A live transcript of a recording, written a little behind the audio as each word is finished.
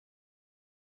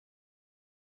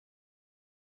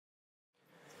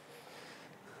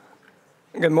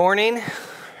Good morning.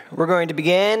 We're going to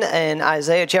begin in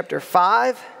Isaiah chapter 10,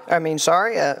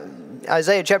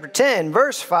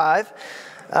 verse 5.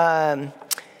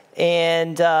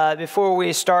 Before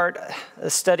we start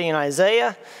studying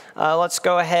Isaiah, let's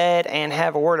go ahead and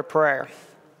have a word of prayer.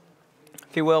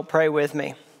 If you will, pray with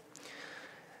me.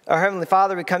 Our Heavenly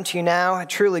Father, we come to you now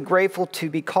truly grateful to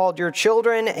be called your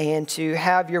children and to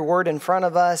have your word in front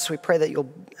of us. We pray that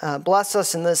you'll bless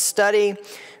us in this study.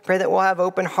 Pray that we'll have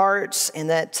open hearts and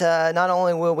that not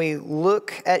only will we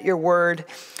look at your word,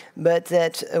 but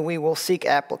that we will seek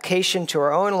application to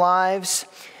our own lives,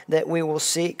 that we will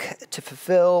seek to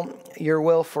fulfill your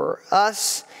will for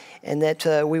us, and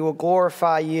that we will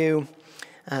glorify you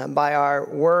by our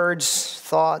words,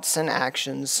 thoughts, and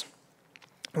actions.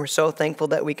 We're so thankful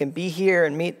that we can be here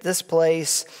and meet this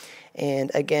place.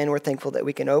 And again, we're thankful that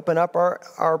we can open up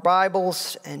our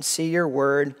Bibles and see your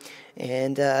word,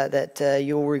 and that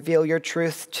you will reveal your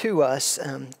truth to us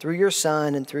through your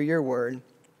Son and through your word.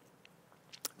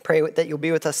 Pray that you'll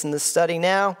be with us in this study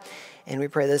now, and we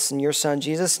pray this in your Son,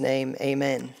 Jesus' name,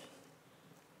 amen.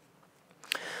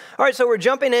 All right, so we're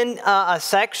jumping into a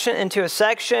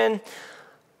section.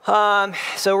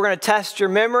 So we're going to test your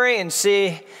memory and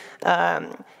see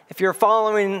if you're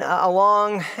following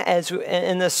along as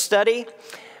in this study.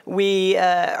 We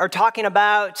are talking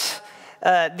about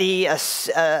the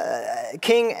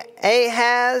King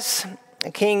Ahaz,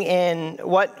 a king in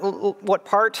what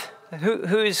part?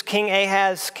 Who's King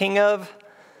Ahaz king of?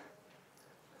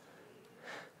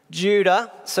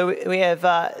 Judah. So we have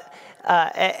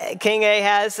King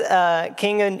Ahaz,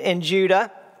 king in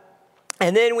Judah.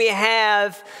 And then we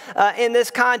have, in this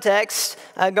context,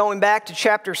 going back to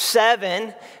chapter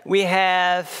 7, we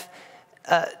have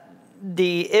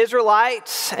the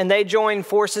Israelites, and they join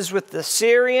forces with the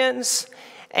Syrians,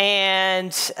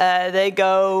 and they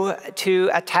go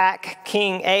to attack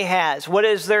King Ahaz. What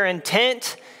is their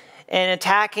intent in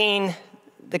attacking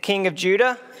the king of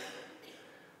Judah?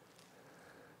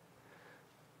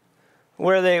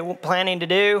 What are they planning to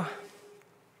do?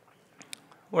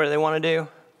 What do they want to do?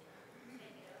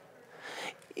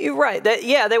 You're right.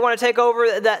 They want to take over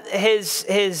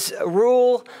his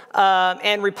rule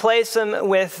and replace him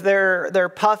with their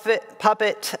puppet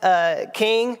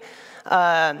king,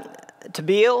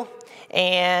 Tabeel,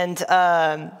 and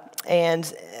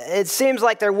it seems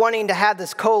like they're wanting to have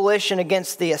this coalition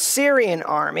against the Assyrian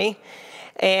army.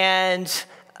 And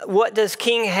what does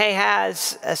King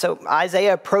Ahaz? So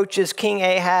Isaiah approaches King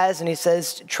Ahaz and he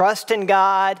says, "Trust in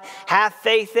God, have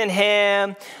faith in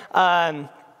Him."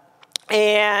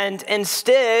 And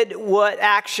instead, what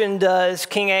action does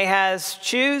King Ahaz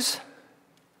choose?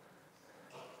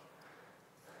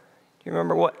 Do you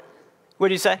remember what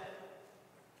did he say?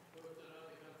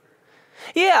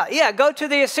 Yeah, go to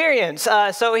the Assyrians.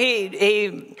 So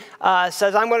he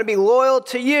says, I'm going to be loyal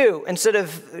to you. Instead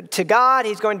of to God,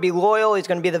 he's going to be loyal. He's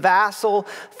going to be the vassal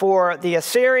for the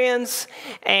Assyrians.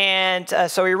 And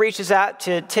so he reaches out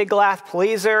to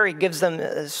Tiglath-Pileser. He gives them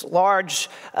this large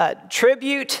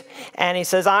tribute. And he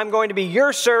says, I'm going to be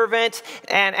your servant.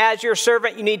 And as your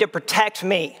servant, you need to protect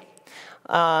me.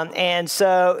 And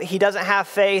so he doesn't have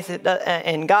faith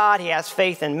in God. He has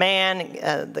faith in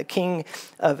man, the king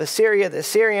of Assyria, the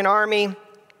Assyrian army,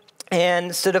 and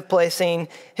instead of placing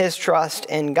his trust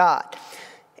in God.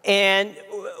 And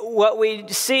what we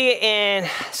see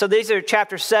so these are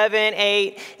chapter 7,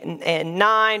 8, and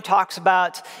 9 talks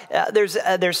about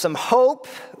there's some hope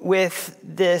with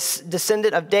this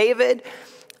descendant of David,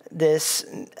 this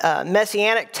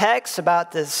messianic text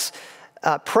about this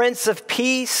Prince of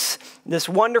Peace, this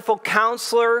wonderful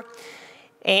counselor.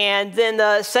 And then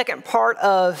the second part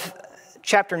of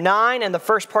chapter 9 and the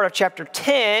first part of chapter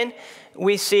 10,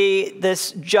 we see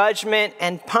this judgment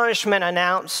and punishment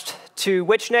announced to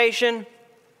which nation?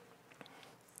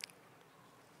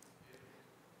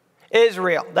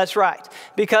 Israel, that's right.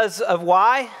 Because of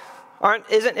why?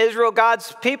 Isn't Israel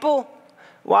God's people?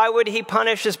 Why would he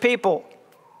punish his people?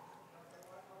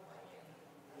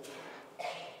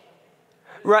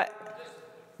 Right.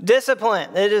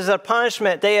 Discipline. It is a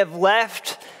punishment. They have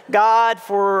left God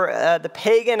for the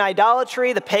pagan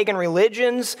idolatry, the pagan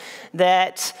religions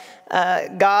that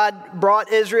God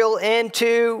brought Israel in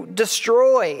to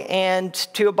destroy and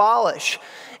to abolish.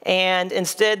 And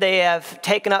instead they have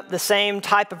taken up the same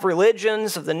type of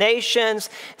religions of the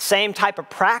nations, same type of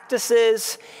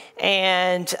practices.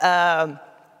 And so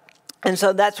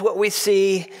that's what we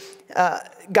see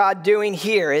God doing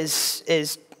here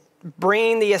is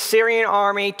bringing the Assyrian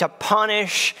army to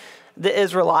punish the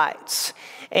Israelites.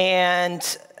 And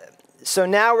so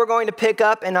now we're going to pick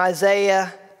up in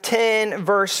Isaiah 10,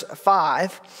 verse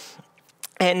 5.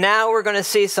 And now we're going to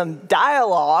see some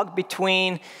dialogue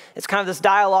it's kind of this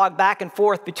dialogue back and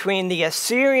forth between the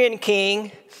Assyrian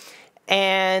king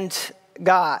and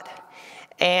God.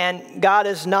 And God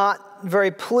is not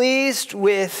very pleased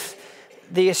with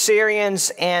the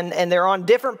Assyrians, and they're on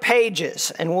different pages.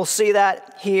 And we'll see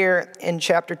that here in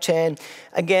chapter 10,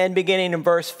 again, beginning in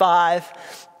verse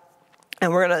 5.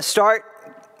 And we're going to start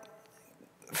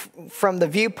from the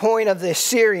viewpoint of the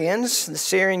Assyrians, the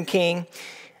Assyrian king,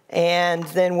 and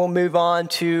then we'll move on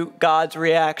to God's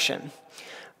reaction.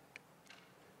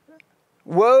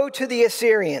 Woe to the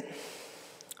Assyrian,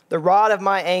 the rod of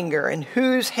my anger, in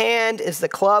whose hand is the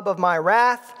club of my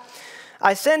wrath.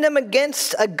 I send him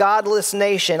against a godless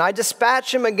nation. I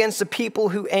dispatch him against the people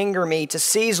who anger me, to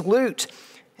seize loot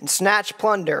and snatch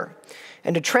plunder,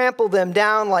 and to trample them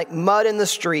down like mud in the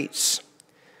streets.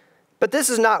 But this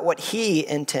is not what he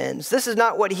intends. This is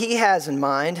not what he has in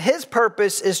mind. His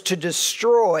purpose is to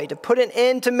destroy, to put an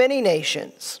end to many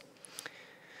nations.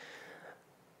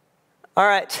 All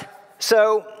right,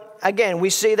 so again,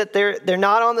 we see that they're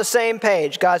not on the same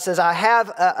page. God says, I have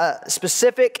a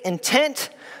specific intent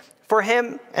for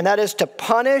him, and that is to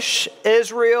punish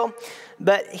Israel,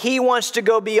 but he wants to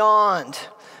go beyond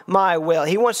my will.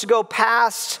 He wants to go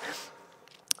past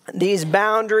these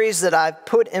boundaries that I've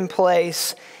put in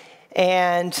place.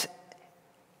 And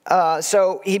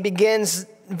so he begins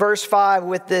verse 5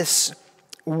 with this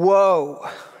woe.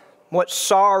 What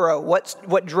sorrow,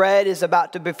 what dread is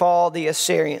about to befall the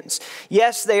Assyrians.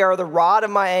 Yes, they are the rod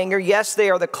of my anger. Yes, they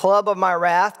are the club of my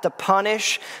wrath, to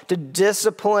punish, to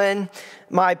discipline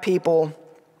my people.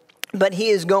 But he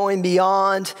is going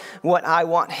beyond what I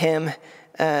want him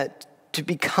to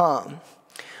become.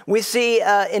 We see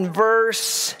in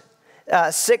verse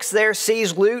 6 there,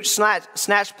 seize loot,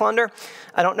 snatch plunder.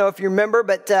 I don't know if you remember,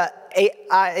 but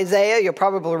Isaiah, you'll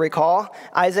probably recall,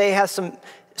 Isaiah has some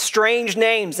strange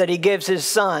names that he gives his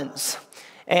sons.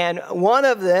 And one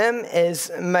of them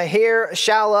is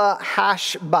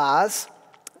Maher-shalal-hash-baz,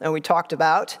 that we talked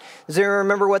about. Does anyone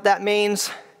remember what that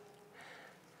means?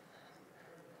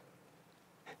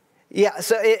 Yeah,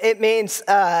 so it means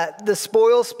the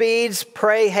spoil speeds,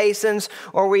 prey hastens,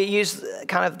 or we use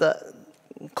kind of the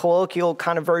colloquial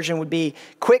kind of version would be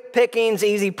quick pickings,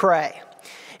 easy prey.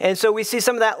 And so we see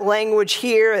some of that language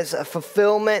here as a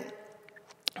fulfillment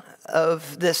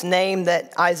of this name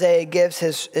that Isaiah gives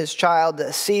his child,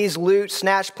 to seize loot,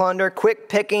 snatch plunder, quick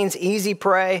pickings, easy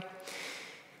prey.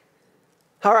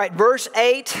 All right, verse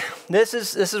 8, this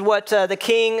is what the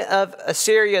king of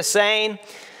Assyria is saying.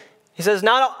 He says,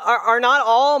 are not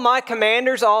all my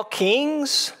commanders all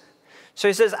kings? So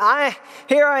he says,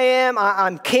 here I am,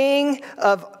 I'm king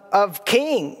of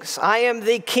kings. I am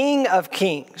the king of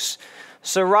kings.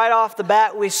 So right off the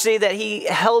bat, we see that he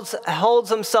holds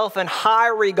himself in high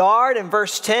regard. In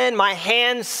verse 10, my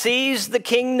hand seized the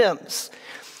kingdoms.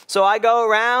 So I go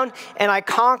around and I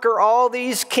conquer all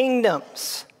these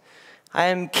kingdoms. I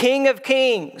am king of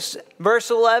kings.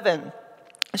 Verse 11,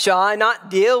 shall I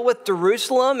not deal with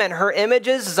Jerusalem and her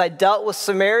images as I dealt with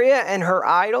Samaria and her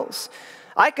idols?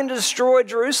 I can destroy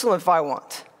Jerusalem if I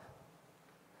want.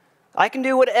 I can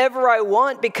do whatever I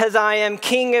want because I am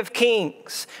King of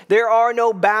Kings. There are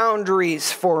no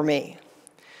boundaries for me.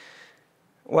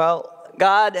 Well,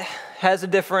 God has a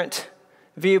different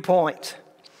viewpoint.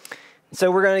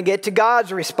 So we're going to get to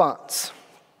God's response.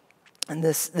 And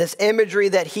this imagery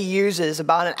that he uses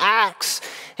about an axe,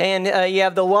 and you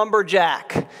have the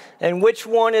lumberjack. And which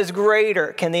one is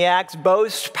greater? Can the axe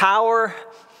boast power?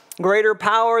 Greater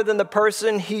power than the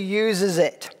person who uses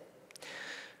it.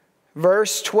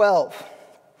 Verse 12.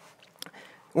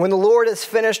 When the Lord has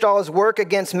finished all his work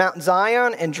against Mount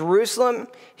Zion and Jerusalem,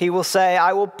 he will say,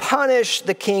 I will punish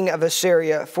the king of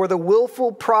Assyria for the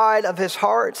willful pride of his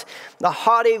heart, the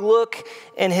haughty look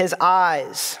in his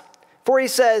eyes. For he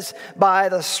says, by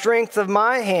the strength of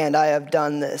my hand I have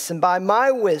done this, and by my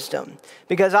wisdom,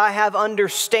 because I have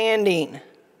understanding.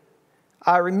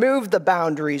 I removed the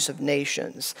boundaries of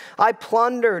nations. I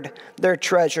plundered their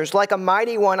treasures. Like a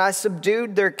mighty one, I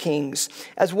subdued their kings.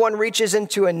 As one reaches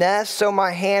into a nest, so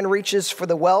my hand reaches for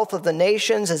the wealth of the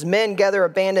nations. As men gather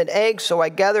abandoned eggs, so I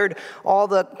gathered all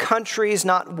the countries.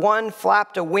 Not one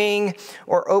flapped a wing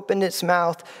or opened its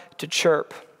mouth to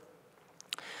chirp.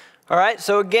 All right,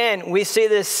 so again, we see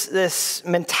this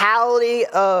mentality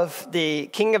of the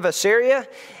king of Assyria.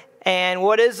 And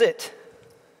what is it?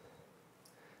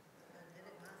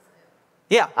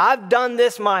 Yeah, I've done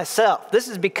this myself. This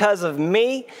is because of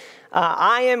me.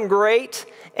 I am great,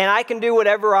 and I can do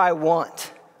whatever I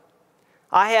want.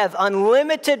 I have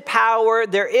unlimited power.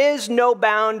 There is no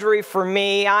boundary for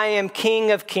me. I am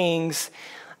King of Kings.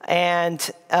 And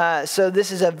so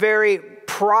this is a very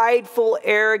prideful,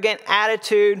 arrogant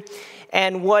attitude.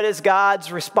 And what is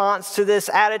God's response to this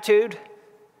attitude?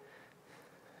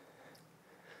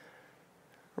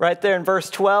 Right there in verse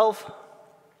 12.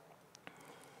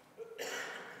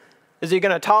 Is he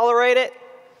going to tolerate it?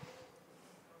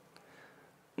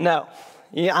 No.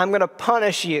 Yeah, I'm going to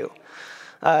punish you.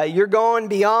 You're going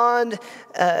beyond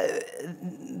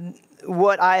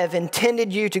what I have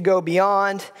intended you to go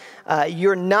beyond.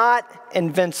 You're not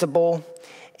invincible.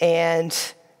 And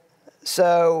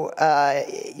so,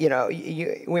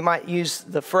 we might use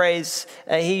the phrase,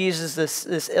 he uses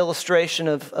this illustration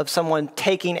of someone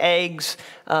taking eggs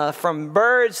from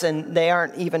birds, and they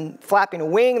aren't even flapping a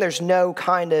wing. There's no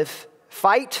kind of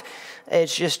fight.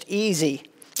 It's just easy.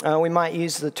 We might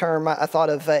use the term, I thought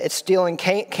of, it's stealing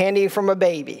candy from a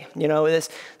baby.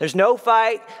 There's no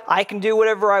fight. I can do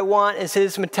whatever I want is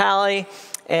his mentality.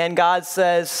 And God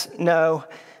says, no,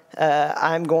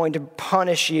 I'm going to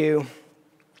punish you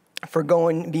for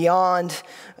going beyond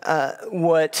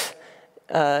what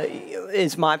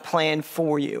is my plan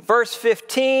for you. Verse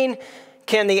 15,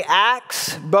 can the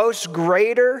axe boast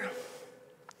greater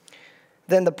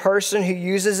than the person who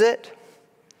uses it?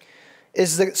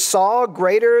 Is the saw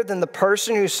greater than the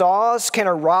person who saws? Can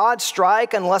a rod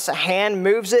strike unless a hand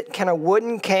moves it? Can a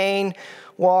wooden cane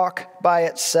walk by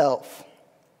itself?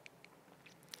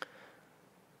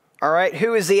 All right,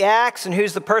 who is the axe and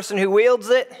who's the person who wields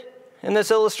it in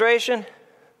this illustration?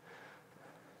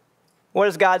 What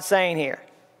is God saying here?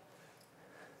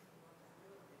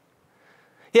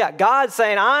 Yeah, God's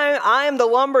saying, I am the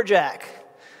lumberjack.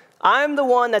 I'm the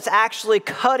one that's actually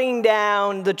cutting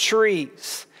down the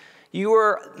trees. You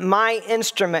are my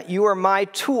instrument. You are my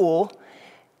tool.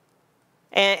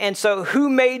 And so who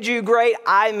made you great?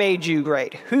 I made you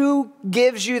great. Who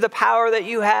gives you the power that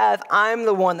you have? I'm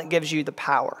the one that gives you the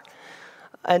power.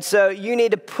 And so you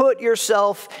need to put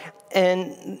yourself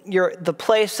in the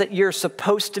place that you're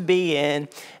supposed to be in.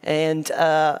 And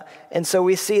so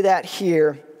we see that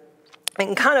here.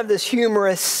 And kind of this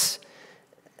humorous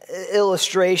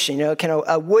illustration, can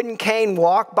a wooden cane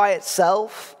walk by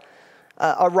itself?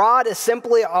 A rod is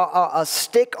simply a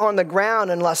stick on the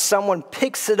ground unless someone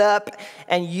picks it up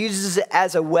and uses it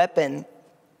as a weapon.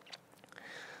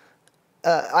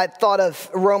 I thought of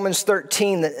Romans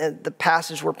 13, the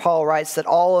passage where Paul writes that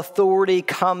all authority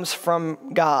comes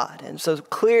from God. And so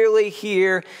clearly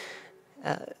here,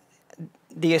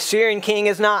 the Assyrian king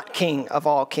is not king of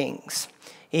all kings.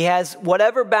 He has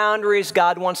whatever boundaries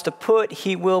God wants to put,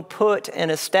 he will put and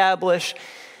establish.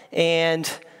 And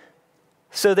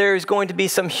so there is going to be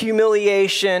some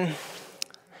humiliation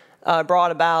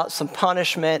brought about, some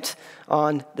punishment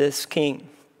on this king.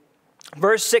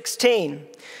 Verse 16,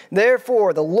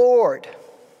 therefore the Lord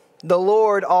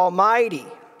Almighty,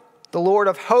 the Lord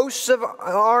of hosts of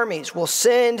armies, will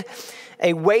send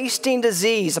a wasting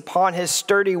disease upon his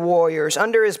sturdy warriors.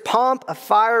 Under his pomp a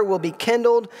fire will be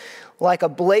kindled like a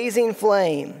blazing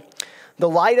flame. The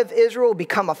light of Israel will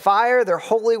become a fire, their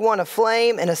Holy One a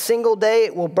flame. In a single day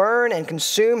it will burn and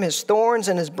consume his thorns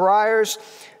and his briars.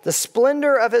 The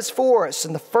splendor of his forests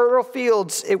and the fertile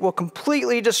fields it will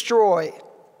completely destroy,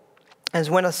 as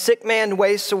when a sick man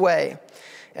wastes away.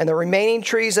 And the remaining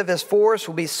trees of his forest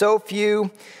will be so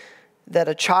few that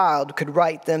a child could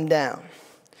write them down.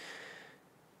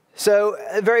 So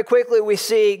very quickly we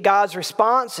see God's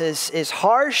response is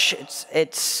harsh,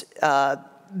 it's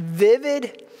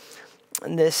vivid.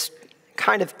 And this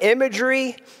kind of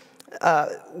imagery,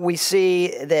 we see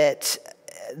that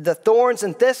the thorns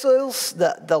and thistles,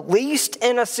 the least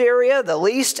in Assyria, the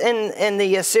least in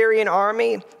the Assyrian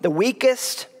army, the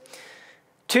weakest,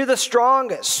 to the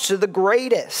strongest, to the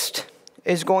greatest,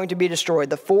 is going to be destroyed.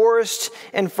 The forests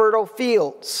and fertile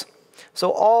fields.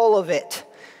 So all of it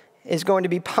is going to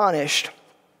be punished.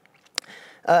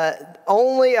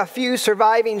 Only a few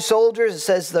surviving soldiers, it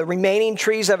says the remaining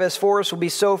trees of his forest will be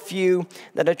so few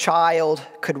that a child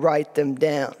could write them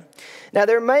down. Now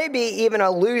there may be even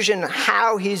allusion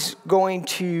how he's going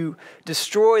to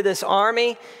destroy this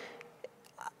army.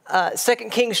 2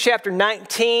 Kings chapter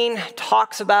 19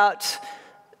 talks about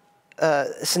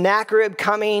Sennacherib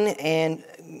coming and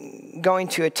going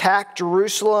to attack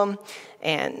Jerusalem.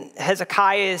 And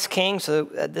Hezekiah is king, so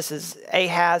this is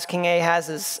Ahaz, King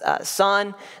Ahaz's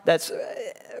son that's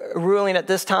ruling at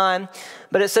this time.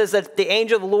 But it says that the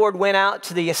angel of the Lord went out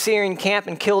to the Assyrian camp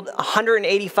and killed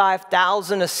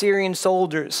 185,000 Assyrian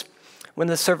soldiers. When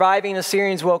the surviving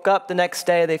Assyrians woke up the next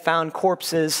day, they found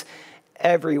corpses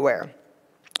everywhere.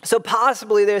 So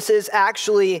possibly this is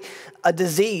actually a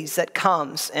disease that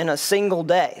comes in a single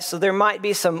day. So there might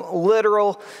be some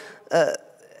literal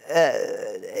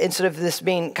instead of this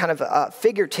being kind of a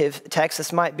figurative text,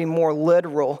 this might be more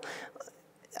literal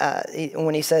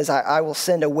when he says, I will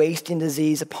send a wasting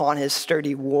disease upon his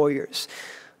sturdy warriors.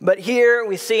 But here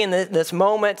we see in this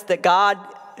moment that God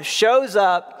shows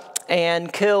up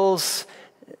and kills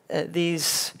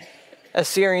these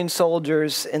Assyrian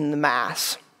soldiers in the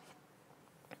mass.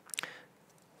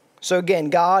 So again,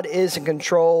 God is in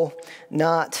control,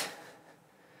 not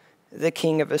the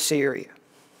king of Assyria.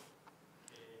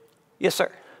 Yes,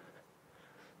 sir.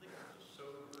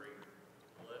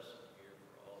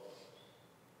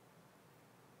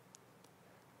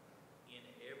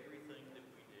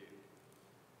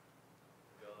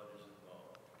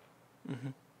 Mm-hmm.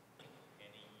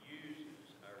 And he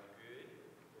uses our good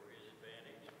for his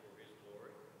advantage, for his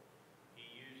glory. He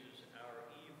uses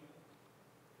our evil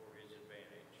for his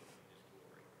advantage, his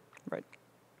glory. Right.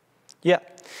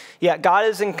 Yeah. God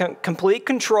is in complete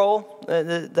control.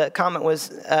 The comment was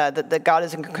that God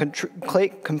is in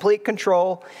complete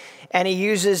control, and he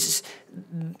uses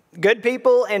good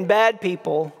people and bad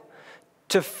people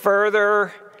to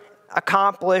further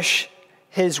accomplish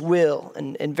his will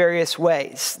in various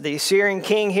ways. The Assyrian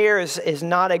king here is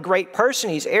not a great person.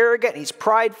 He's arrogant, he's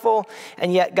prideful,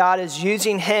 and yet God is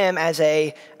using him as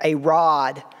a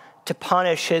rod to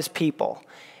punish his people.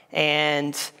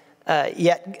 And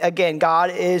yet again,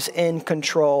 God is in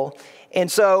control. And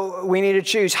so we need to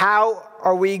choose, how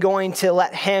are we going to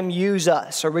let him use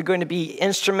us? Are we going to be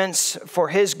instruments for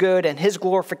his good and his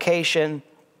glorification?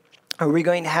 Are we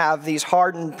going to have these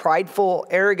hardened, prideful,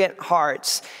 arrogant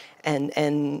hearts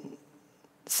and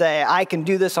say, I can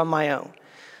do this on my own.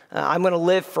 I'm going to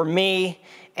live for me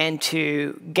and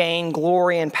to gain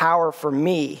glory and power for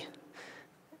me.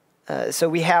 So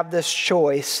we have this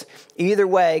choice. Either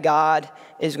way, God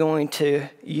is going to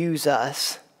use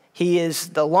us. He is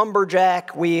the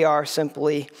lumberjack. We are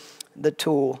simply the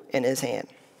tool in his hand.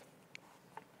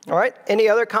 All right, any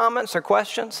other comments or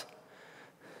questions?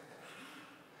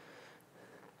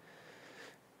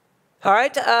 All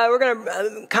right, we're going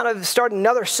to kind of start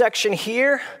another section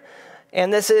here,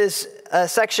 and this is a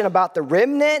section about the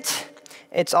remnant.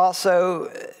 It's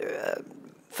also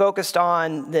focused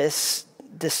on this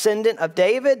descendant of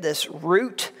David, this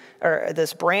root, or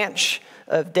this branch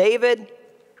of David,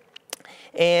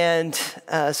 and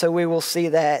so we will see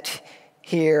that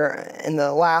here in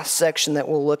the last section that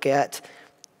we'll look at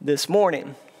this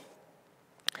morning.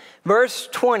 Verse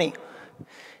 20,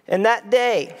 in that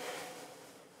day,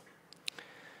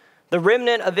 the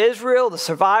remnant of Israel, the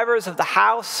survivors of the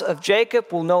house of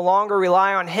Jacob, will no longer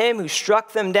rely on him who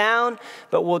struck them down,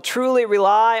 but will truly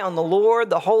rely on the Lord,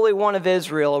 the Holy One of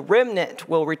Israel. A remnant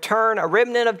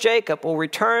of Jacob will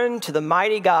return to the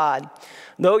mighty God.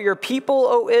 Though your people,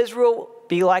 O Israel,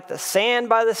 be like the sand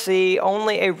by the sea,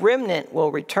 only a remnant will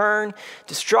return.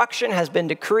 Destruction has been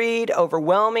decreed,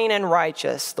 overwhelming and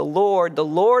righteous. The Lord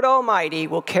Almighty,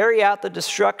 will carry out the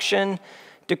destruction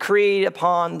decreed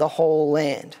upon the whole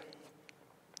land.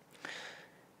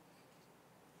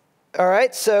 All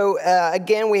right, so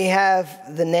again, we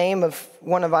have the name of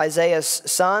one of Isaiah's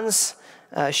sons,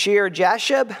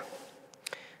 Shear-Jashub.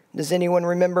 Does anyone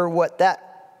remember what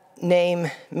that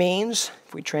name means,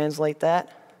 if we translate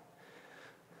that?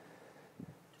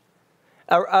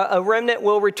 A remnant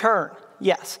will return,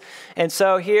 yes. And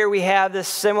so here we have this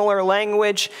similar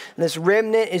language. This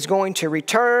remnant is going to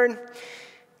return.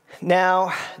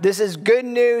 Now, this is good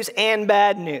news and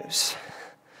bad news.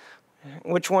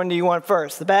 Which one do you want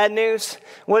first? The bad news?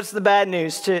 What's the bad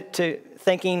news to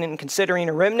thinking and considering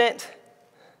a remnant?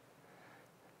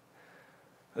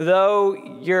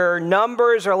 Though your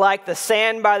numbers are like the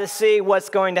sand by the sea, what's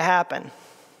going to happen?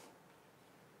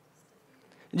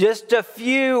 Just a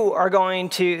few are going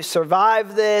to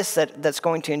survive this, that's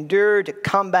going to endure, to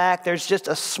come back. There's just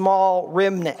a small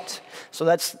remnant. So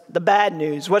that's the bad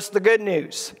news. What's the good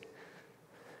news?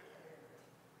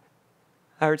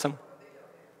 I heard some.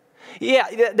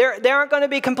 Yeah, they aren't going to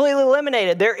be completely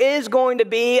eliminated. There is going to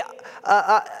be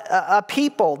a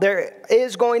people. There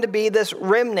is going to be this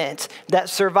remnant that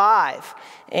survive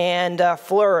and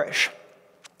flourish.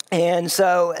 And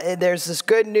so there's this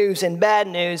good news and bad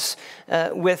news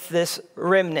with this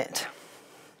remnant.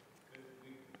 Could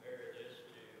we compare this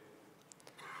to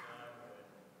the time when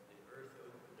the earth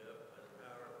opened up by the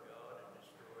power of God and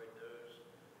destroyed those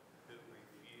who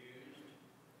refused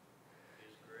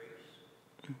his grace,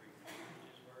 refused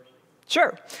his mercy?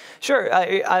 Sure.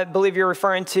 I believe you're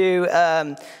referring to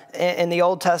in the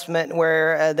Old Testament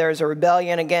where there's a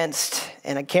rebellion against,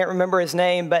 and I can't remember his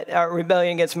name, but a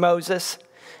rebellion against Moses.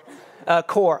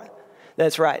 Korah.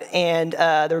 That's right. And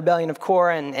the rebellion of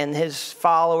Korah and his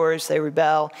followers, they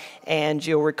rebel. And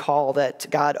you'll recall that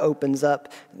God opens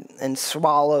up and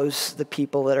swallows the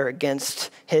people that are against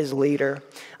his leader.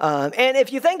 And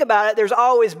if you think about it, there's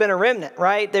always been a remnant,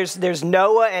 right? There's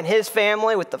Noah and his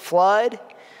family with the flood.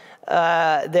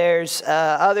 There's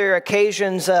other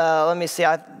occasions. Let me see.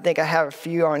 I think I have a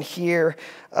few on here.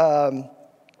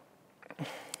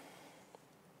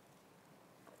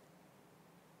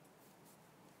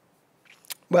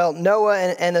 Well, Noah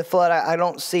and the flood, I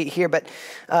don't see it here, but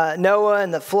Noah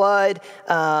and the flood,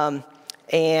 and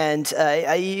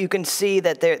you can see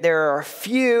that there are a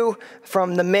few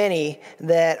from the many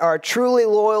that are truly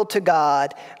loyal to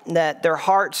God, that their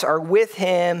hearts are with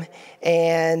him,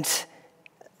 and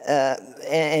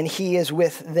he is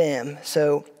with them.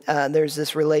 So there's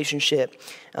this relationship,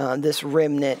 this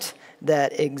remnant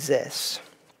that exists.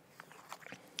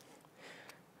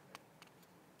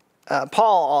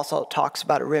 Paul also talks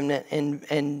about a remnant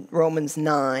in Romans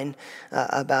 9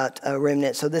 about a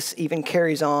remnant. So this even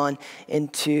carries on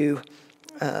into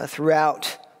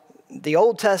throughout the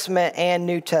Old Testament and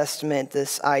New Testament,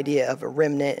 this idea of a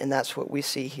remnant, and that's what we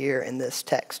see here in this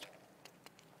text.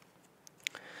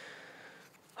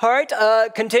 All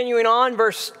right, continuing on,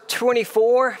 verse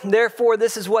 24. Therefore,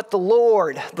 this is what the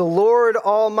Lord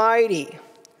Almighty.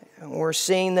 We're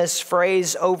seeing this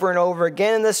phrase over and over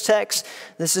again in this text.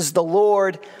 This is the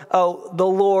Lord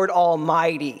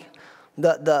Almighty,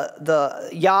 the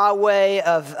Yahweh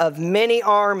of many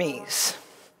armies.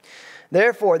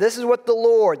 Therefore, this is what the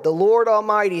Lord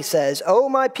Almighty says, O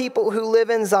my people who live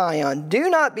in Zion, do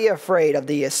not be afraid of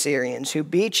the Assyrians who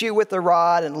beat you with a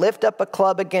rod and lift up a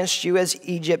club against you as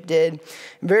Egypt did.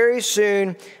 Very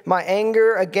soon my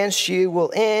anger against you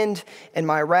will end and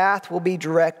my wrath will be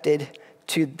directed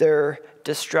to their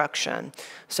destruction.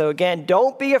 So again,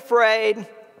 don't be afraid.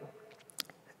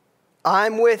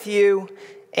 I'm with you,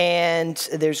 and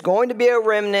there's going to be a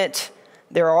remnant.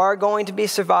 There are going to be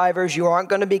survivors. You aren't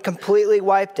going to be completely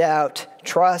wiped out.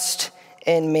 Trust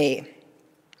in me.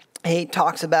 He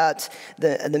talks about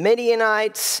the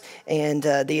Midianites and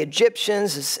the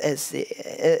Egyptians as the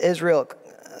Israel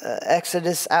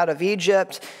exodus out of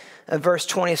Egypt. Verse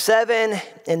 27,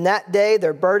 in that day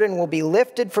their burden will be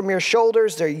lifted from your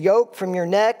shoulders, their yoke from your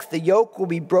neck. The yoke will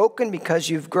be broken because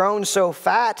you've grown so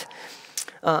fat.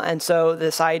 And so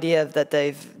this idea of that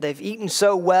they've eaten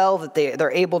so well that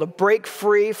they're able to break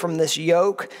free from this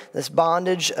yoke, this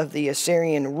bondage of the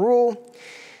Assyrian rule.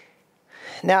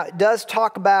 Now it does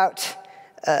talk about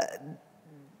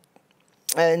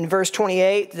in verse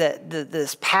 28,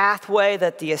 this pathway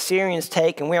that the Assyrians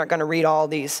take, and we aren't going to read all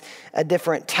these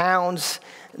different towns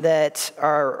that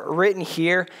are written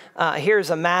here. Here's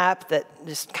a map that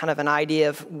just kind of an idea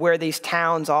of where these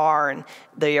towns are and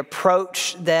the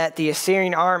approach that the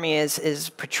Assyrian army is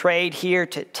portrayed here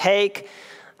to take.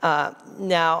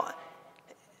 Now,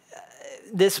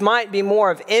 this might be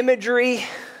more of imagery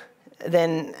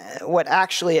than what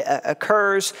actually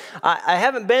occurs. I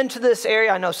haven't been to this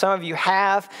area. I know some of you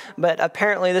have, but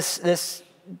apparently this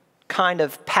kind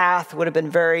of path would have been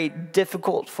very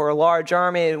difficult for a large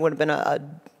army. It would have been a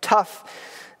tough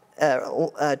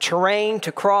terrain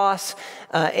to cross.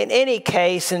 In any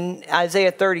case, in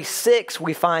Isaiah 36,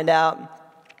 we find out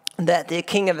that the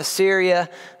king of Assyria,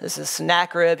 this is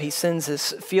Sennacherib, he sends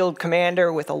his field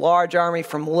commander with a large army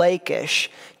from Lachish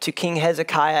to King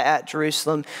Hezekiah at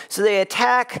Jerusalem. So they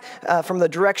attack from the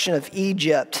direction of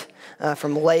Egypt,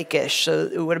 from Lachish. So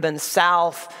it would have been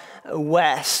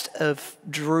southwest of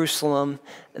Jerusalem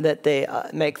that they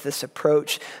make this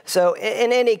approach. So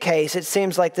in any case, it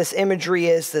seems like this imagery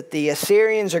is that the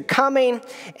Assyrians are coming,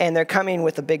 and they're coming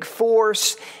with a big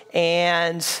force,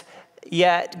 and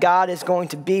yet God is going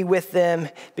to be with them,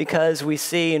 because we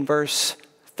see in verse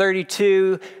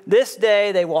 32, this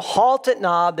day they will halt at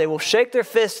Nob, they will shake their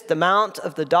fists at the mount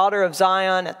of the daughter of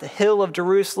Zion, at the hill of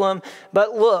Jerusalem.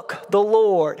 But look, the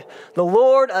Lord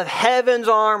of heaven's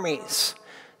armies,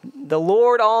 the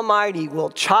Lord Almighty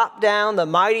will chop down the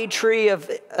mighty tree of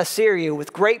Assyria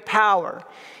with great power.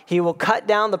 He will cut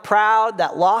down the proud,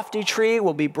 that lofty tree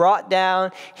will be brought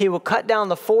down. He will cut down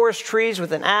the forest trees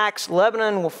with an axe.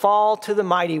 Lebanon will fall to the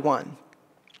mighty one.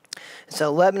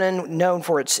 So Lebanon, known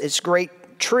for its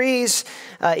great trees,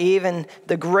 even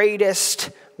the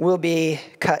greatest will be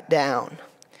cut down.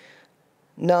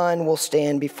 None will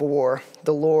stand before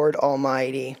the Lord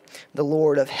Almighty, the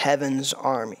Lord of heaven's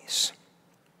armies.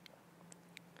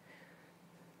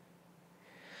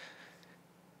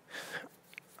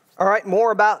 All right,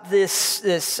 more about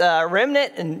this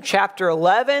remnant in chapter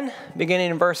 11, beginning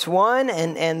in verse 1,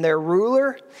 and their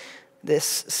ruler,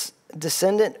 this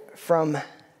descendant from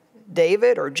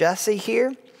David or Jesse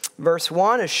here. Verse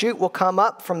 1, a shoot will come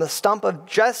up from the stump of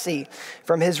Jesse.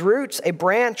 From his roots, a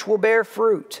branch will bear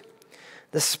fruit.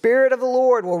 The Spirit of the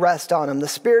Lord will rest on him, the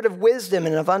Spirit of wisdom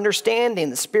and of understanding,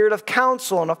 the Spirit of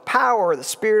counsel and of power, the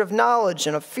Spirit of knowledge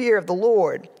and of fear of the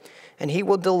Lord. And he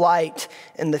will delight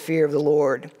in the fear of the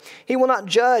Lord. He will not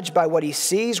judge by what he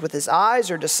sees with his eyes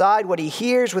or decide what he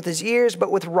hears with his ears,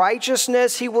 but with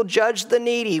righteousness he will judge the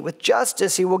needy. With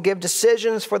justice he will give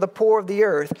decisions for the poor of the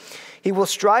earth. He will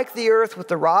strike the earth with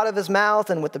the rod of his mouth,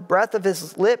 and with the breath of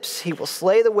his lips he will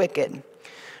slay the wicked.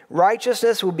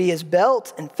 Righteousness will be his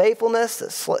belt, and faithfulness the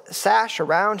sash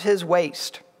around his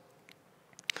waist.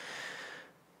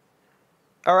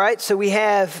 All right, so we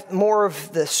have more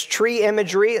of this tree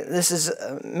imagery. This is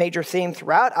a major theme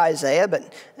throughout Isaiah,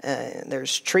 but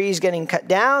there's trees getting cut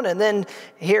down. And then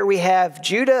here we have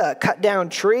Judah, a cut down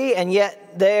tree, and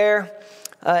yet there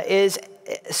is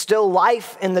still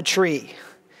life in the tree.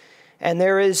 And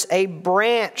there is a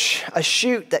branch, a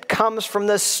shoot that comes from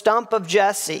the stump of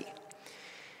Jesse.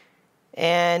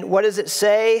 And what does it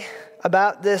say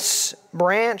about this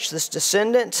branch, this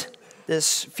descendant,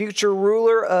 this future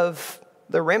ruler of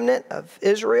the remnant of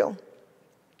Israel?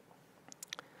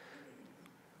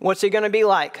 What's he going to be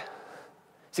like?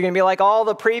 Is he going to be like all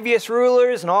the previous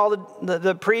rulers and all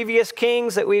the previous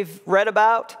kings that we've read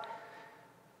about?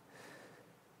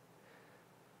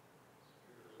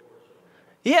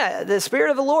 Yeah, the Spirit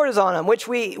of the Lord is on him, which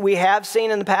we have seen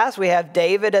in the past. We have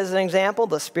David as an example.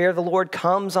 The Spirit of the Lord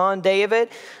comes on David,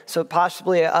 so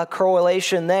possibly a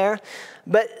correlation there.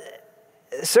 But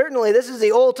certainly, this is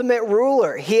the ultimate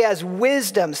ruler. He has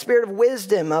wisdom, spirit of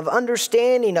wisdom, of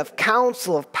understanding, of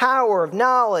counsel, of power, of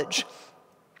knowledge.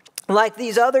 Unlike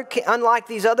these other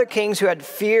kings who had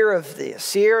fear of the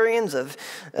Assyrians,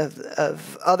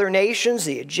 of other nations,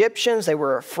 the Egyptians, they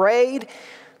were afraid.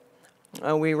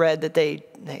 We read that they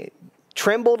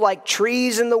trembled like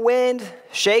trees in the wind,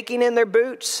 shaking in their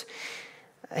boots.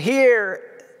 Here,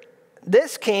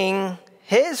 this king,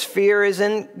 his fear is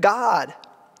in God.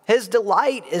 His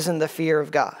delight is in the fear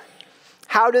of God.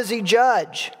 How does he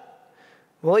judge?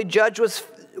 Well, he judges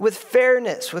with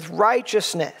fairness, with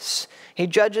righteousness. He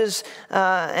judges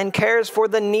and cares for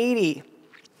the needy.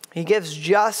 He gives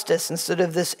justice instead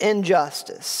of this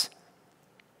injustice.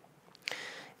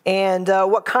 And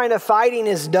what kind of fighting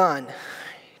is done?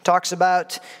 He talks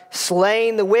about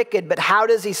slaying the wicked, but how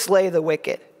does he slay the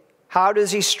wicked? How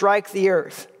does he strike the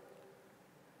earth?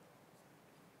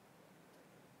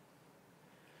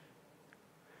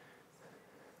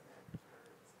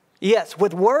 Yes,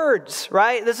 with words,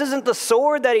 right? This isn't the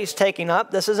sword that he's taking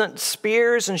up. This isn't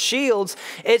spears and shields.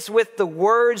 It's with the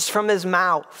words from his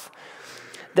mouth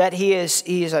that he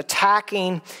is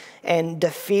attacking and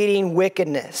defeating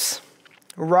wickedness.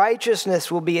 Righteousness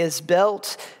will be his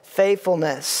belt,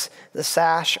 faithfulness, the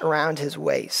sash around his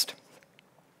waist.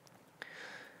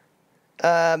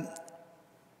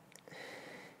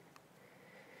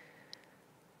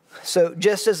 So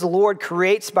just as the Lord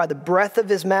creates by the breath of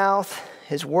his mouth,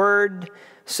 his word,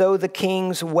 so the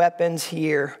king's weapons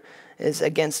here is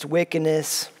against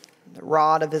wickedness, the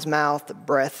rod of his mouth, the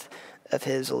breath of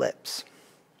his lips.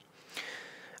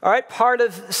 All right, part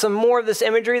of some more of this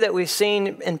imagery that we've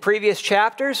seen in previous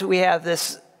chapters, we have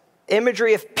this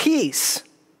imagery of peace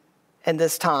in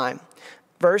this time.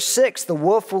 Verse 6, the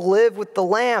wolf will live with the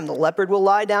lamb, the leopard will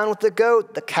lie down with the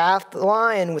goat, the calf, the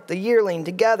lion with the yearling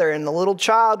together, and the little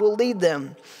child will lead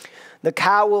them. The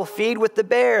cow will feed with the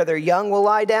bear, their young will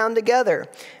lie down together,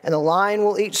 and the lion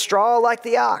will eat straw like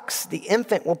the ox. The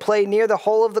infant will play near the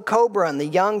hole of the cobra, and the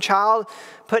young child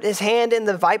put his hand in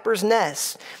the viper's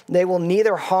nest. They will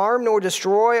neither harm nor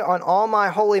destroy on all my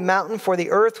holy mountain, for the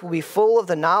earth will be full of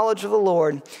the knowledge of the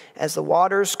Lord as the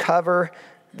waters cover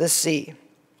the sea.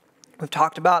 We've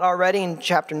talked about already in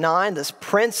chapter 9, this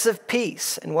Prince of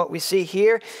Peace. And what we see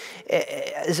here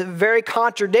is very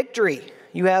contradictory.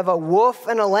 You have a wolf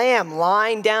and a lamb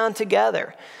lying down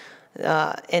together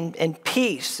in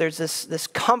peace. There's this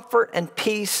comfort and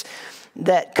peace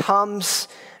that comes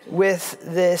with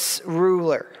this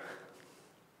ruler,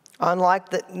 unlike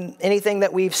anything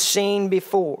that we've seen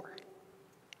before.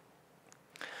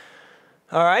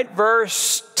 All right,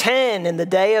 verse 10, in the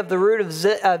day of the root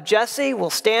of Jesse will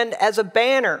stand as a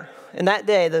banner. In that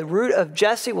day, the root of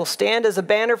Jesse will stand as a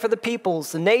banner for the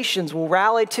peoples. The nations will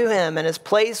rally to him, and his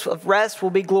place of rest will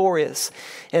be glorious.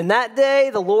 In that day,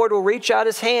 the Lord will reach out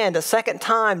his hand a second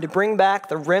time to bring back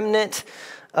the remnant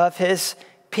of his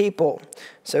people.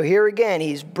 So here again,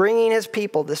 he's bringing his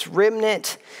people, this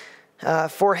remnant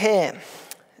for him.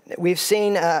 We've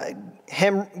seen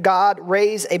God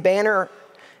raise a banner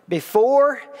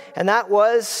before, and that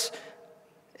was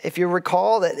if you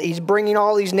recall, that he's bringing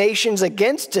all these nations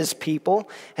against his people.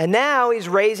 And now he's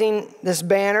raising this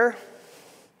banner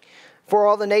for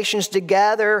all the nations to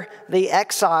gather the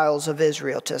exiles of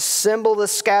Israel, to assemble the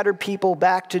scattered people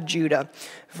back to Judah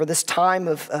for this time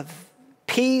of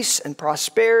peace and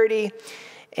prosperity.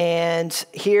 And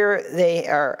here they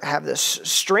have this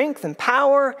strength and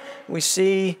power. We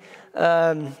see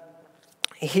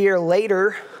here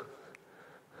later.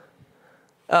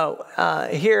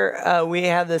 Here we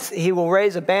have this, he will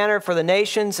raise a banner for the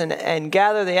nations and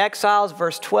gather the exiles.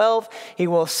 Verse 12, he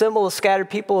will assemble the scattered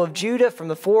people of Judah from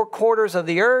the four quarters of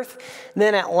the earth.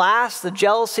 Then at last the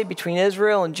jealousy between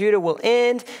Israel and Judah will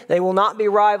end. They will not be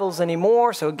rivals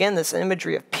anymore. So again, this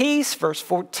imagery of peace. Verse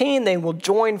 14, they will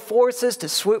join forces to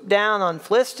swoop down on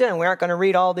Philistia. And we aren't going to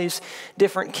read all these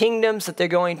different kingdoms that they're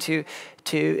going to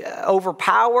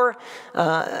overpower.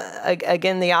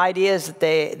 Again, the idea is that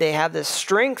they have this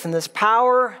strength and this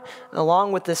power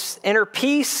along with this inner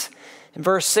peace. In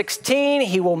verse 16,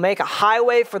 he will make a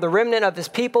highway for the remnant of his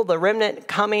people, the remnant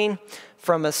coming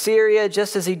from Assyria,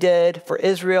 just as he did for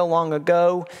Israel long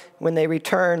ago when they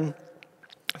returned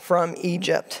from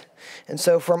Egypt. And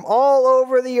so from all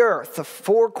over the earth, the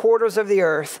four quarters of the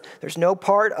earth, there's no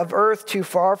part of earth too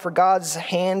far for God's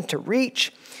hand to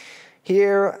reach.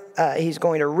 Here, he's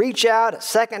going to reach out a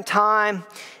second time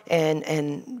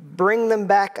and bring them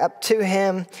back up to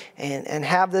him and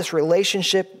have this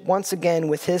relationship once again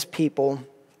with his people.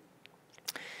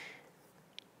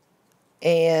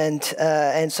 And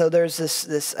so there's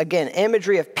this again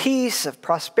imagery of peace, of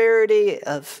prosperity,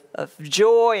 of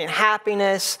joy and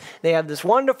happiness. They have this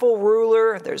wonderful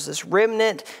ruler. There's this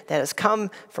remnant that has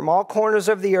come from all corners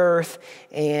of the earth,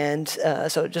 and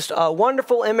so just a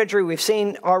wonderful imagery. We've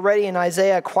seen already in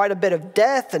Isaiah quite a bit of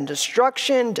death and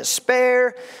destruction,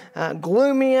 despair,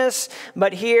 gloominess,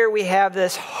 but here we have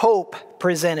this hope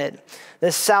presented,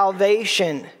 this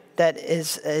salvation that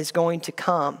is going to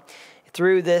come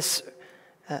through this.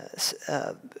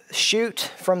 Shoot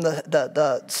from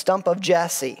the stump of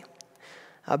Jesse,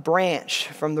 a branch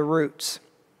from the roots.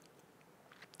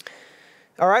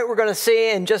 All right, we're going to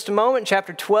see in just a moment,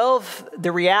 chapter 12,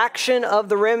 the reaction of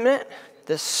the remnant,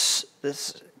 this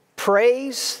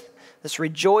praise, this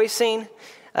rejoicing.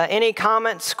 Any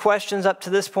comments, questions up to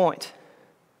this point?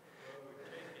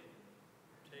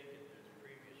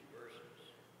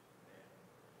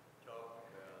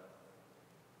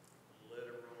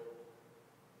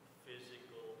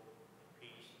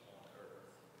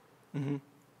 Mm-hmm. And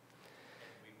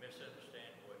we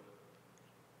misunderstand what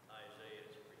Isaiah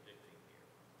is predicting here.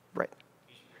 Right.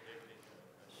 He's predicting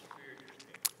a spiritual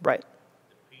kingdom. Right.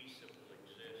 The peace that will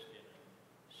exist in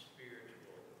a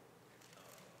spiritual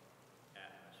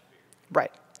atmosphere.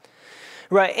 Right.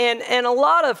 Right. And a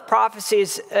lot of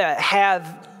prophecies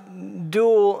have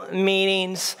dual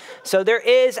meanings. So there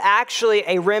is actually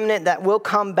a remnant that will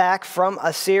come back from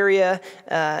Assyria,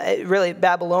 really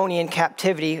Babylonian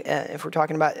captivity, if we're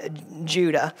talking about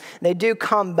Judah. They do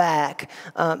come back.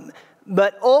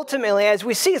 But ultimately, as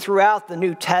we see throughout the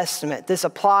New Testament, this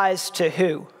applies to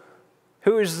who?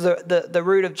 Who is the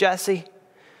root of Jesse?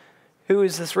 Who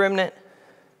is this remnant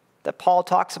that Paul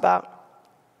talks about?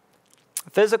 A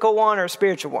physical one or a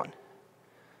spiritual one?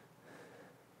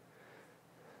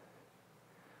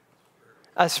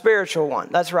 A spiritual one,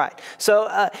 that's right.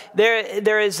 So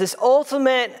there is this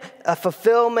ultimate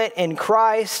fulfillment in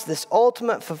Christ, this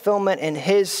ultimate fulfillment in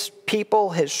his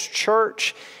people, his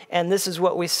church. And this is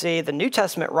what we see the New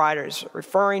Testament writers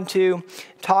referring to,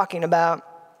 talking about.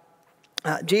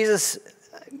 Jesus,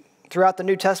 throughout the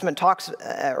New Testament,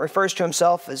 refers to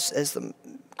himself as the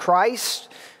Christ,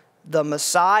 the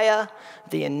Messiah,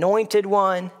 the Anointed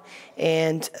One.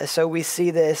 And so we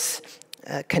see this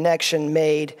connection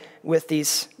made with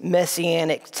these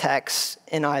messianic texts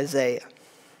in Isaiah.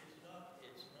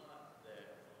 It's not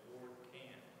that the Lord can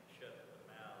shut the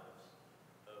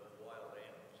mouths of wild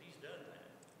animals. He's done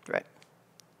that. Right.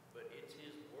 But it's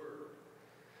his word.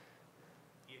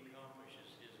 He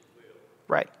accomplishes his will.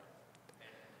 Right.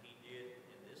 And he did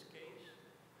in this case,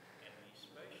 and he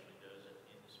especially does it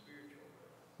in the spiritual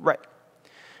realm. Right.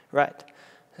 Right.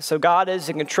 So God is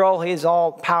in control. He is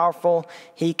all powerful.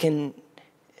 He can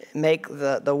make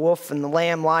the wolf and the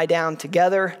lamb lie down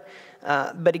together.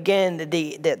 But again,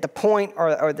 the point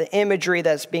or the imagery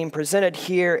that's being presented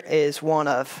here is one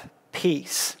of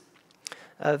peace,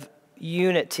 of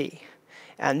unity.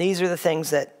 And these are the things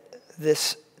that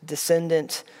this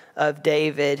descendant of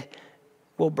David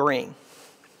will bring.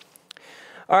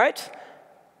 All right.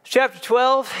 Chapter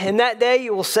 12, in that day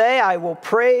you will say, I will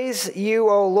praise you,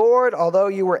 O Lord. Although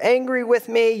you were angry with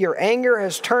me, your anger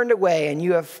has turned away, and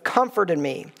you have comforted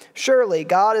me. Surely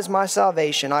God is my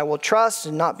salvation. I will trust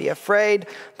and not be afraid.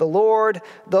 The Lord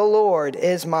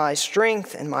is my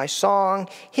strength and my song.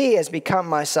 He has become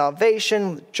my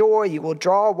salvation. With joy you will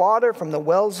draw water from the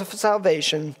wells of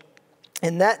salvation.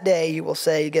 In that day you will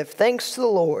say, give thanks to the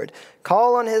Lord.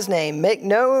 Call on his name. Make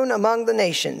known among the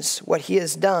nations what he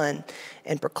has done,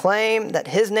 and proclaim that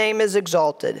his name is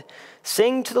exalted.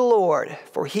 Sing to the Lord,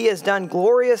 for he has done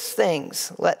glorious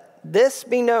things. Let this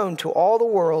be known to all the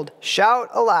world. Shout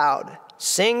aloud.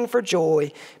 Sing for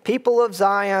joy, people of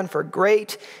Zion, for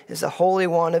great is the Holy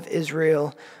One of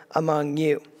Israel among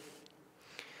you.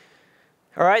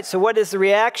 All right, so what is the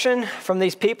reaction from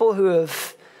these people who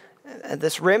have,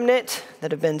 this remnant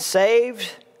that have been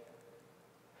saved?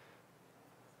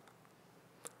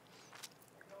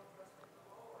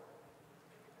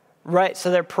 Right, so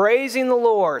they're praising the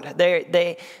Lord.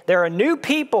 They're a new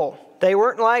people. They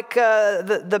weren't like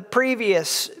the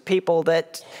previous people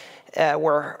that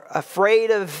were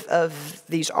afraid of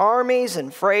these armies and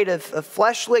afraid of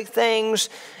fleshly things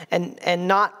and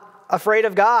not afraid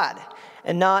of God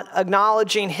and not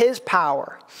acknowledging his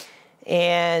power.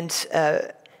 And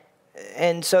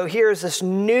so here's this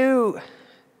new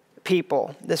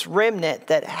people, this remnant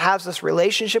that has this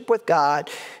relationship with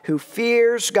God, who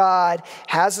fears God,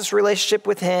 has this relationship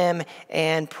with him,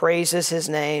 and praises his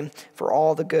name for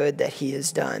all the good that he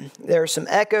has done. There are some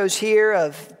echoes here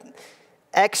of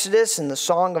Exodus and the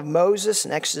Song of Moses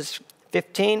in Exodus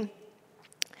 15.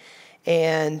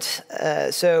 And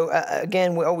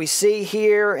again, what we see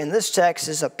here in this text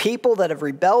is a people that have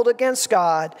rebelled against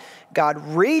God. God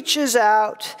reaches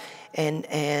out and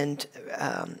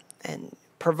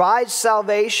provides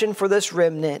salvation for this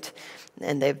remnant,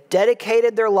 and they've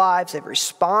dedicated their lives. They've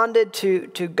responded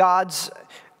to God's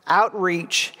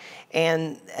outreach,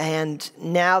 and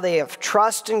now they have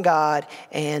trust in God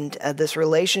and this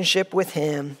relationship with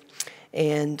him.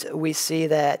 And we see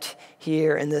that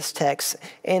here in this text.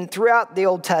 And throughout the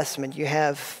Old Testament, you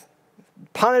have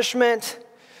punishment,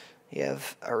 you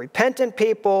have a repentant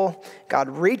people, God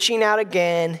reaching out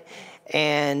again,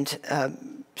 and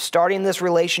starting this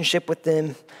relationship with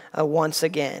them once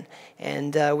again.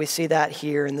 And we see that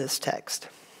here in this text.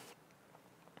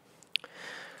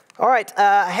 All right,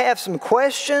 I have some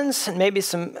questions and maybe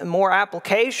some more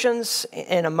applications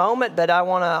in a moment, but I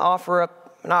want to offer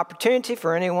up an opportunity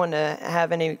for anyone to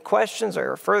have any questions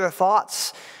or further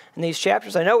thoughts in these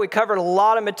chapters. I know we covered a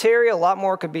lot of material, a lot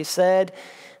more could be said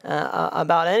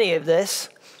about any of this.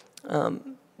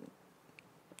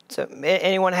 So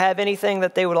anyone have anything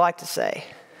that they would like to say?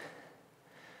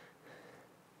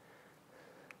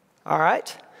 All right.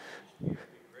 A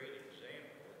great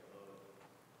example of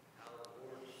how the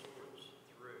Lord sorts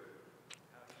through,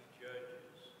 how he judges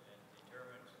and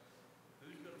determines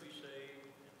who's going to be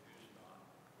saved and who's not.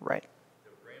 Right. The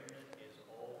remnant is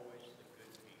always the good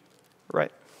people.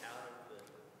 Right. Out of the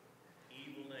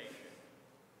evil nation,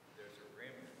 there's a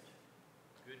remnant,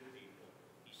 good people,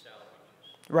 he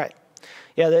salvages. Right.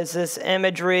 Yeah, there's this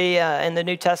imagery in the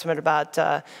New Testament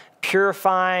about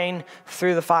purifying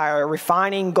through the fire,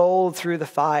 refining gold through the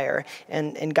fire.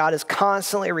 And God is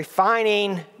constantly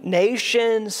refining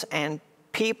nations and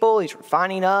people. He's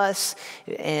refining us.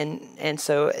 And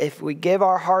so if we give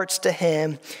our hearts to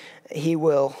him, he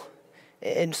will.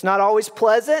 It's not always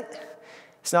pleasant.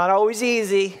 It's not always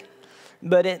easy.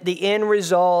 But the end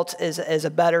result is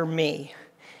a better me,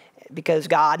 because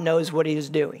God knows what he's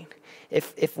doing.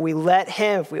 If we let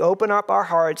him, if we open up our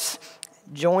hearts,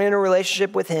 join in a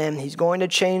relationship with him, he's going to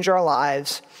change our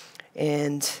lives,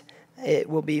 and it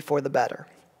will be for the better.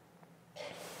 Back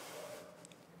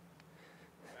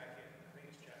in, I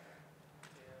think it's chapter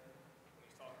 10, when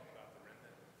he's talking about the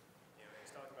remnant,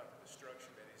 he's talking about the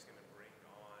destruction that he's going to bring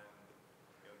on,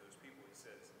 those people. It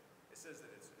says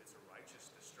that it's a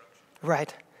righteous destruction.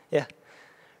 Right, yeah.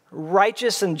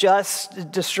 Righteous and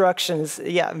just destruction is,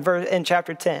 in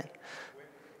chapter 10. When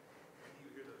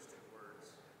you hear those two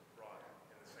words brought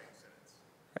in the same sentence,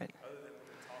 Right. other than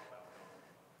when we talk about God,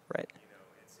 Right.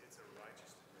 it's a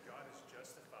righteous. God is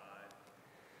justified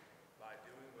by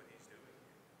doing what he's doing.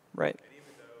 Right. And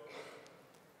even though,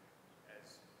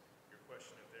 as your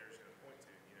question up there is going to point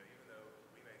to, even though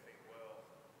we may think, well,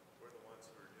 we're the ones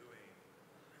who are doing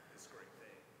this great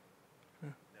thing.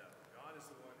 No, God is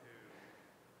the one who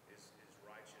is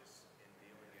righteous in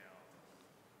dealing out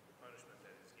the punishment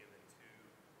that is given to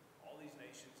all these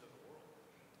nations of the world.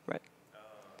 Right.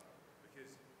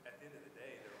 Because at the end of the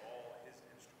day, they're all his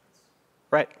instruments.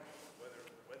 Right.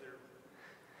 Whether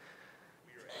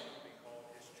we are able to be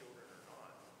called his children or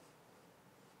not,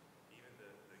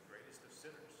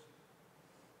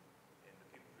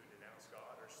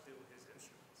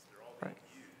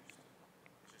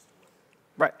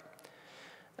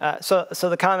 So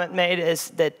the comment made is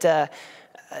that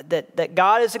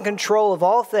God is in control of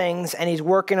all things, and he's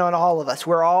working on all of us.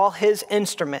 We're all his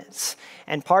instruments.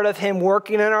 And part of him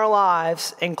working in our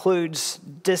lives includes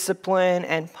discipline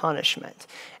and punishment.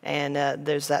 And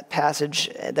there's that passage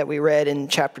that we read in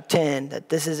chapter 10, that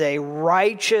this is a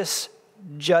righteous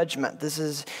judgment. This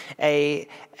is a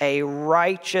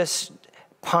righteous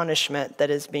punishment that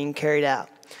is being carried out.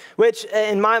 Which,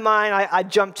 in my mind, I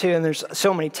jump to, and there's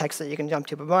so many texts that you can jump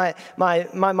to, but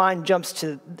my mind jumps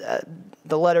to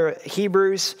the letter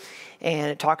Hebrews,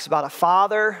 and it talks about a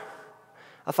father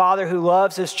who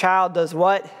loves his child does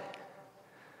what?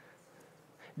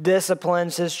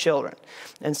 Disciplines his children.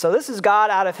 And so this is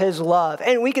God out of his love.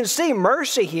 And we can see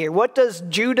mercy here. What does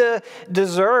Judah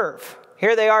deserve?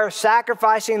 Here they are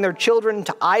sacrificing their children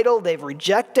to idol. They've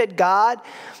rejected God.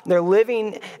 They're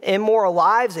living immoral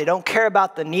lives. They don't care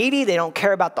about the needy. They don't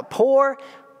care about the poor.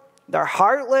 They're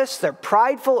heartless. They're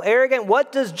prideful, arrogant.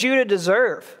 What does Judah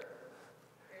deserve?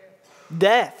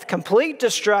 Death, complete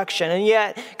destruction. And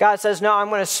yet God says, no, I'm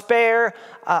going to spare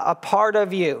a part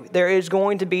of you. There is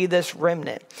going to be this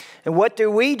remnant. And what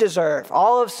do we deserve?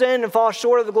 All have sinned and fall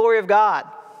short of the glory of God.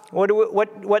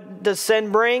 What does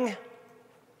sin bring?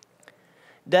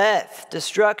 Death,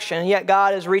 destruction. And yet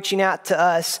God is reaching out to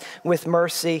us with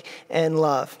mercy and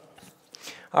love.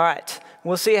 All right,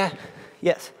 we'll see.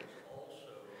 Yes.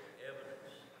 Also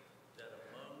evidence that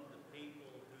among the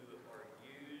people who are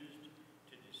used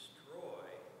to destroy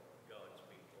God's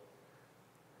people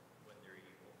when they're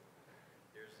evil,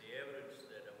 there's the evidence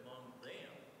that among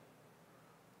them,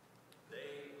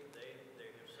 they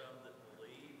have some that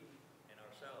believe and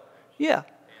are salvaged. Yeah.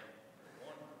 And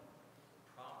one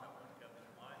prominent one coming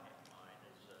to my mind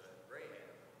is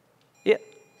Rahab. Yeah.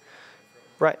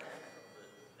 Right. From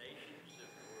the nations that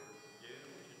were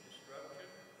doomed to destruction,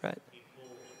 Right. he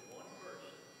pulls one person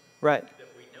Right. that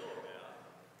we know about,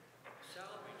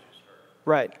 salvages her.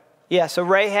 Right. Yeah, so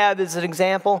Rahab is an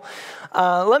example.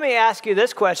 Let me ask you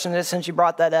this question, since you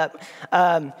brought that up.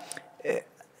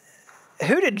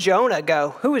 Who did Jonah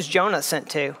go? Who was Jonah sent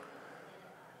to?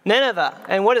 Nineveh.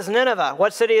 And what is Nineveh?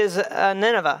 What city is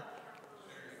Nineveh?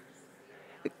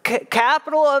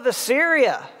 Capital of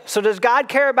Assyria. So does God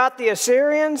care about the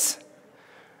Assyrians?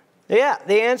 Yeah,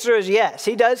 the answer is yes.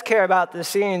 He does care about the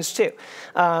Assyrians too.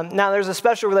 Now, there's a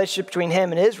special relationship between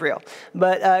him and Israel.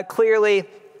 But clearly,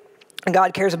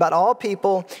 God cares about all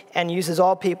people and uses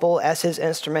all people as his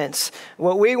instruments.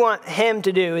 What we want him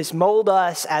to do is mold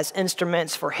us as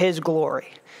instruments for his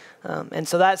glory. And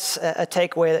so that's a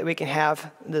takeaway that we can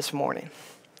have this morning.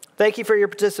 Thank you for your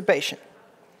participation.